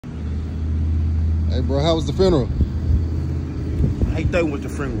Hey, bro, how was the funeral? I ain't done with the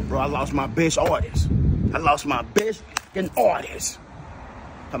funeral, bro. I lost my best artist. I lost my best artist.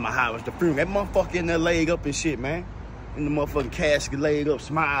 Talking about how was the funeral. That motherfucker in there leg up and shit, man. In the motherfucking casket, leg up,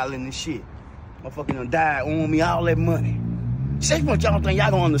 smiling and shit. Motherfucking done died, owing me all that money. See what y'all think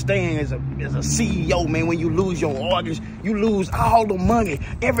y'all gonna understand as a CEO, man, when you lose your organs, you lose all the money.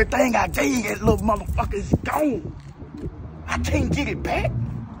 Everything I gave that little motherfucker is gone. I can't get it back.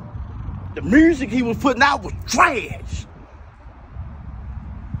 The music he was putting out was trash.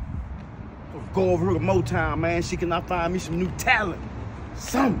 Go over here to Motown, man. See, can I find me some new talent?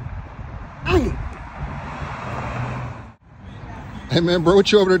 Something. Hey, man, bro,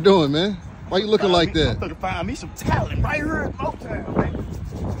 what you over there doing, man? Why you looking like that? I'm gonna find me some talent right here at Motown, man.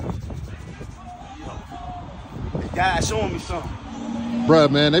 The guy's showing me something.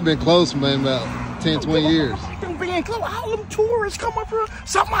 Bruh, man, they've been closed for, man, about 10, 20 years. Them being close, all them tourists come up here.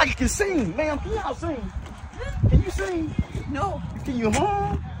 Somebody can sing, man. Can y'all sing? Can you sing? No. Can you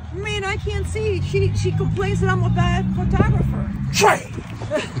hum? Man, I can't see. She complains that I'm a bad photographer. Trey!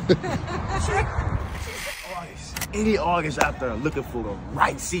 Any artists out there looking for the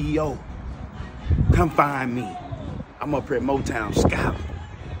right CEO, come find me. I'm up here at Motown scouting,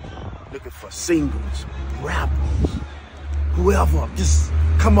 looking for singles, rappers, whoever. Just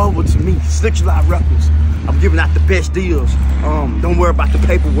come over to me, Slickshot Records. I'm giving out the best deals. Don't worry about the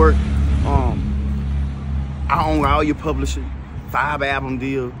paperwork. I own all your publishing, 5-album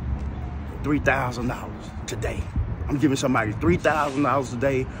deal, $3,000 today. I'm giving somebody $3,000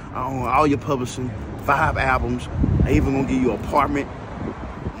 today. I own all your publishing, 5 albums. I even gonna give you an apartment.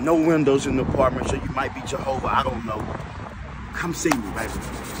 No windows in the apartment, so you might be Jehovah, I don't know. Come see me, baby.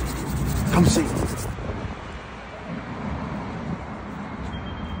 Come see me.